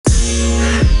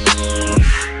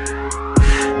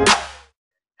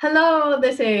Hello,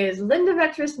 this is Linda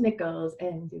Vetras Nichols,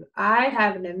 and I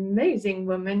have an amazing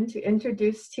woman to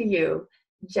introduce to you,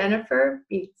 Jennifer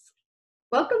Beets.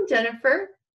 Welcome, Jennifer.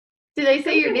 Did I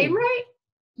say your name Hey, right?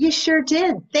 you sure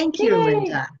did. Thank you, Yay!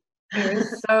 Linda. You're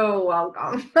so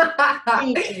welcome.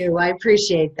 Thank you. I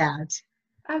appreciate that.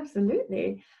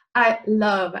 Absolutely. I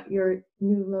love your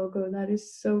new logo. That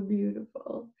is so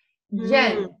beautiful.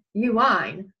 Mm,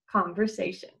 Genuine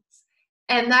Conversations.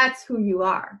 And that's who you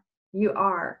are. You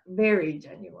are very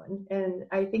genuine. And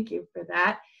I thank you for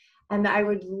that. And I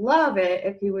would love it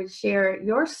if you would share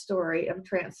your story of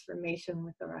transformation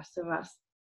with the rest of us.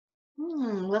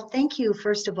 well, thank you,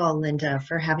 first of all, Linda,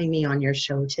 for having me on your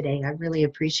show today. I really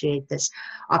appreciate this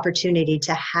opportunity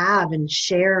to have and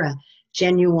share a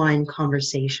genuine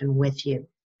conversation with you.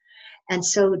 And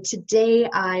so today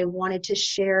I wanted to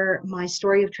share my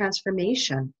story of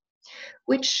transformation,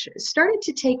 which started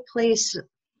to take place,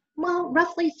 well,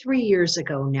 roughly 3 years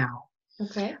ago now.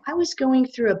 Okay. I was going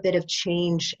through a bit of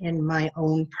change in my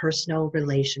own personal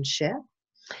relationship,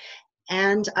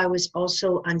 and I was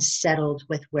also unsettled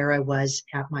with where I was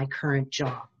at my current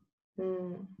job.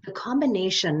 Mm. The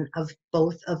combination of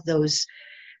both of those,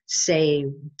 say,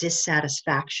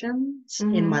 dissatisfactions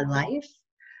in my Mm-hmm. life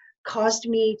caused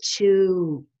me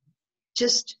to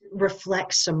just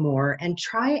reflect some more and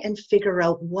try and figure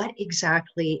out what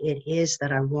exactly it is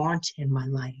that I want in my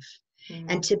life.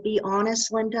 And to be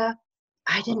honest, Linda,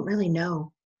 I didn't really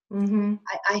know. Mm-hmm.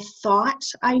 I thought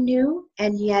I knew,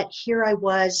 and yet here I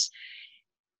was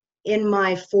in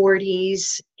my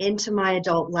 40s, into my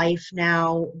adult life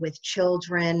now with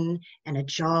children and a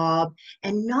job,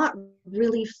 and not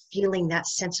really feeling that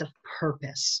sense of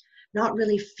purpose, not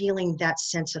really feeling that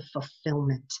sense of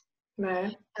fulfillment.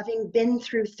 Right. Having been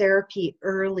through therapy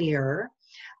earlier,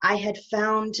 I had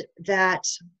found that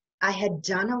I had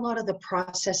done a lot of the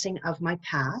processing of my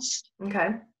past. Okay.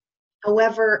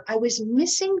 However, I was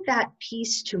missing that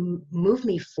piece to move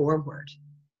me forward.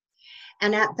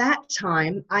 And at that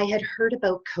time, I had heard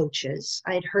about coaches,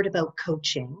 I had heard about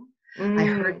coaching. I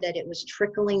heard Mm. that it was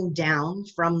trickling down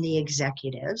from the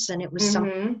executives and it was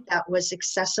something Mm-hmm. that was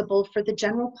accessible for the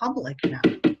general public now,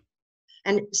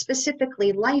 and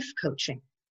specifically life coaching.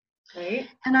 Right.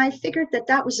 And I figured that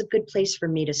that was a good place for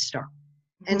me to start.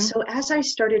 And Mm-hmm. so as I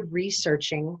started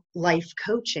researching life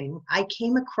coaching, I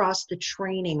came across the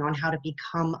training on how to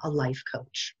become a life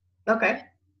coach. Okay.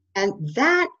 And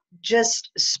that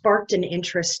just sparked an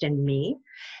interest in me.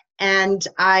 And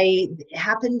I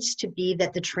happens to be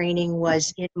that the training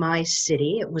was in my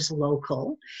city, it was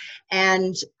local.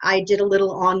 And I did a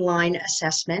little online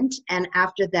assessment. And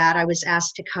after that, I was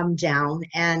asked to come down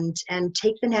and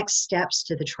take the next steps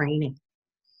to the training.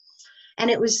 And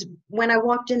it was when I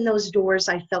walked in those doors,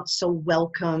 I felt so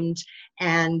welcomed.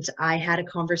 And I had a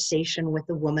conversation with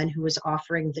the woman who was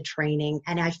offering the training.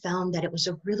 And I found that it was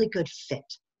a really good fit.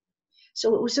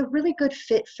 So it was a really good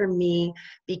fit for me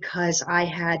because I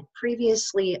had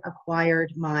previously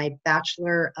acquired my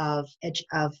Bachelor of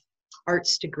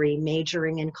Arts degree,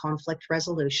 majoring in conflict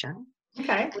resolution.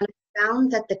 Okay. And I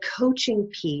found that the coaching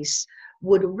piece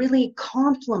would really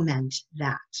complement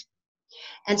that.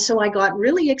 And so I got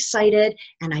really excited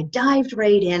and I dived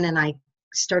right in and I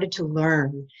started to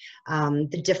learn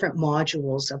the different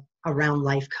modules around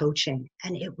life coaching.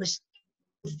 And it was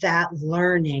that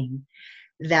learning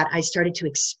that I started to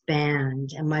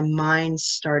expand and my mind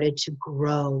started to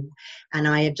grow. And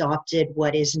I adopted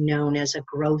what is known as a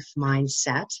growth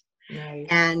mindset. Nice.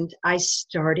 And I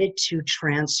started to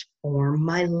transform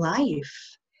my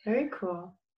life, Very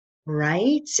cool.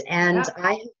 right? And Yeah.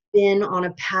 I have been on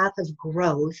a path of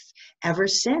growth ever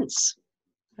since.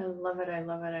 I love it. I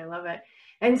love it. I love it.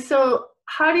 And so,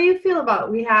 how do you feel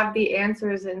about we have the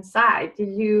answers inside? Did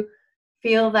you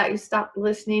feel that you stopped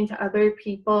listening to other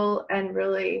people and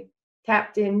really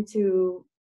tapped into,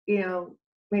 you know,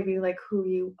 maybe like who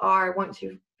you are once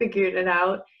you figured it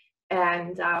out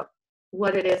and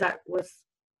what it is that was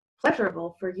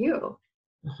pleasurable for you?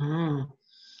 Mhm.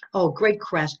 Oh, great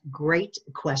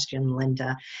question,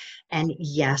 Linda. And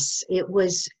yes, it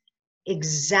was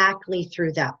exactly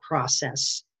through that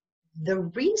process. The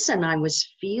reason I was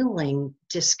feeling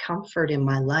discomfort in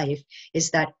my life is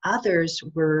that others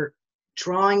were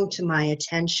drawing to my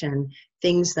attention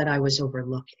things that I was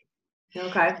overlooking.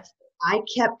 Okay. I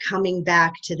kept coming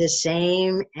back to the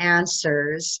same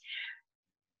answers.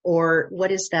 Or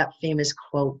what is that famous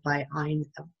quote by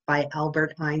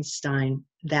Albert Einstein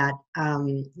that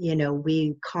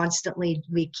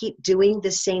we keep doing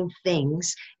the same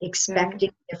things, Yeah.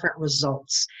 expecting different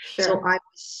results. So Sure. I was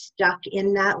stuck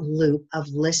in that loop of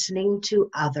listening to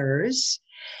others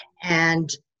and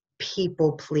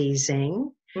people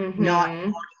pleasing, not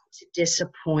Mm-hmm. to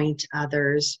disappoint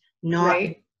others, not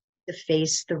Right. to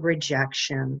face the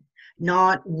rejection,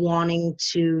 not wanting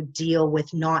to deal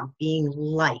with not being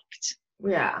liked.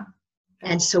 Yeah.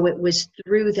 And so it was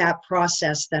through that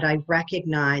process that I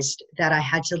recognized that I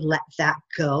had to let that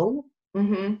go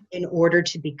Mm-hmm. in order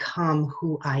to become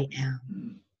who I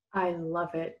am. I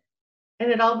love it.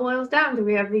 And it all boils down to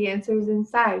we have the answers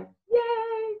inside. Yay!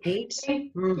 Right? Yeah,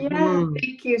 Mm-hmm.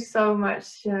 thank you so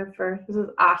much, Jennifer. This is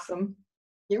awesome.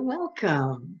 You're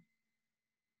welcome.